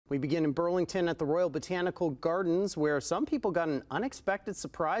We begin in Burlington at the Royal Botanical Gardens, where some people got an unexpected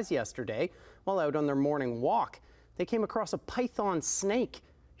surprise yesterday while out on their morning walk. They came across a python snake.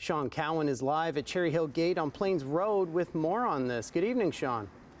 Sean Cowan is live at Cherry Hill Gate on Plains Road with more on this. Good evening, Sean.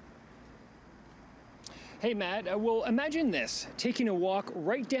 Hey, Matt. Well, imagine this, taking a walk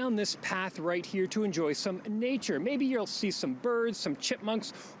right down this path right here to enjoy some nature. Maybe you'll see some birds, some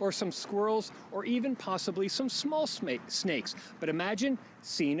chipmunks, or some squirrels, or even possibly some small snakes. But imagine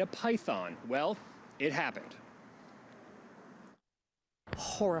seeing a python. Well, it happened.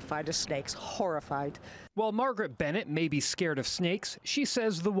 Horrified of snakes, horrified. While Margaret Bennett may be scared of snakes, she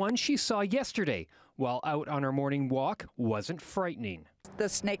says the one she saw yesterday while out on her morning walk wasn't frightening. The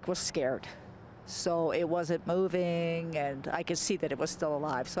snake was scared. So it wasn't moving, and I could see that it was still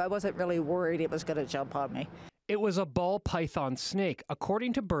alive. So I wasn't really worried it was going to jump on me. It was a ball python snake,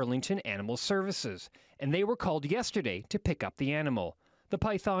 according to Burlington Animals Services, and they were called yesterday to pick up the animal. The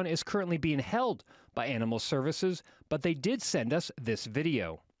python is currently being held by Animal Services, but they did send us this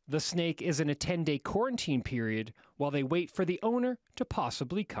video. The snake is in a 10-day quarantine period while they wait for the owner to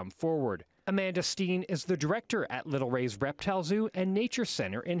possibly come forward. Amanda Steen is the director at Little Ray's Reptile Zoo and Nature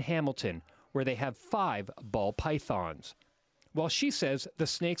Center in Hamilton, where they have 5 ball pythons. While she says the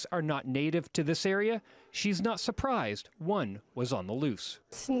snakes are not native to this area, she's not surprised one was on the loose.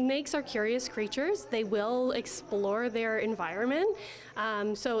 Snakes are curious creatures. They will explore their environment.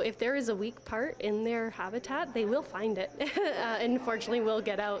 So if there is a weak part in their habitat, they will find it. Unfortunately, will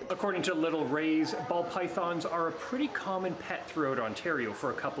get out. According to Little Ray's, ball pythons are a pretty common pet throughout Ontario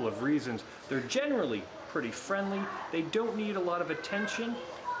for a couple of reasons. They're generally pretty friendly, they don't need a lot of attention,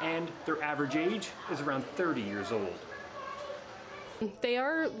 and their average age is around 30 years old. They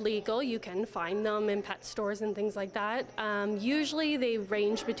are legal. You can find them in pet stores and things like that. Usually they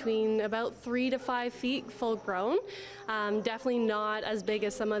range between about 3 to 5 feet full grown. Definitely not as big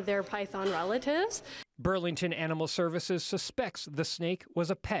as some of their python relatives. Burlington Animal Services suspects the snake was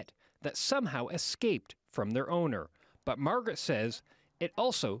a pet that somehow escaped from their owner. But Margaret says it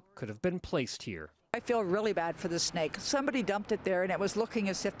also could have been placed here. I feel really bad for the snake. Somebody dumped it there, and it was looking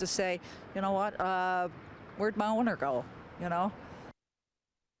as if to say, you know what, where'd my owner go, you know?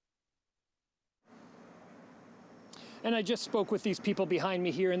 And I just spoke with these people behind me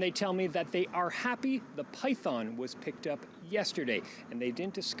here, and they tell me that they are happy the python was picked up yesterday, and they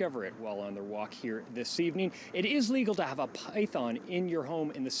didn't discover it while on their walk here this evening. It is legal to have a python in your home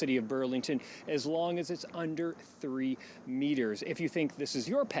in the city of Burlington as long as it's under 3 meters. If you think this is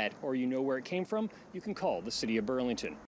your pet or you know where it came from, you can call the city of Burlington.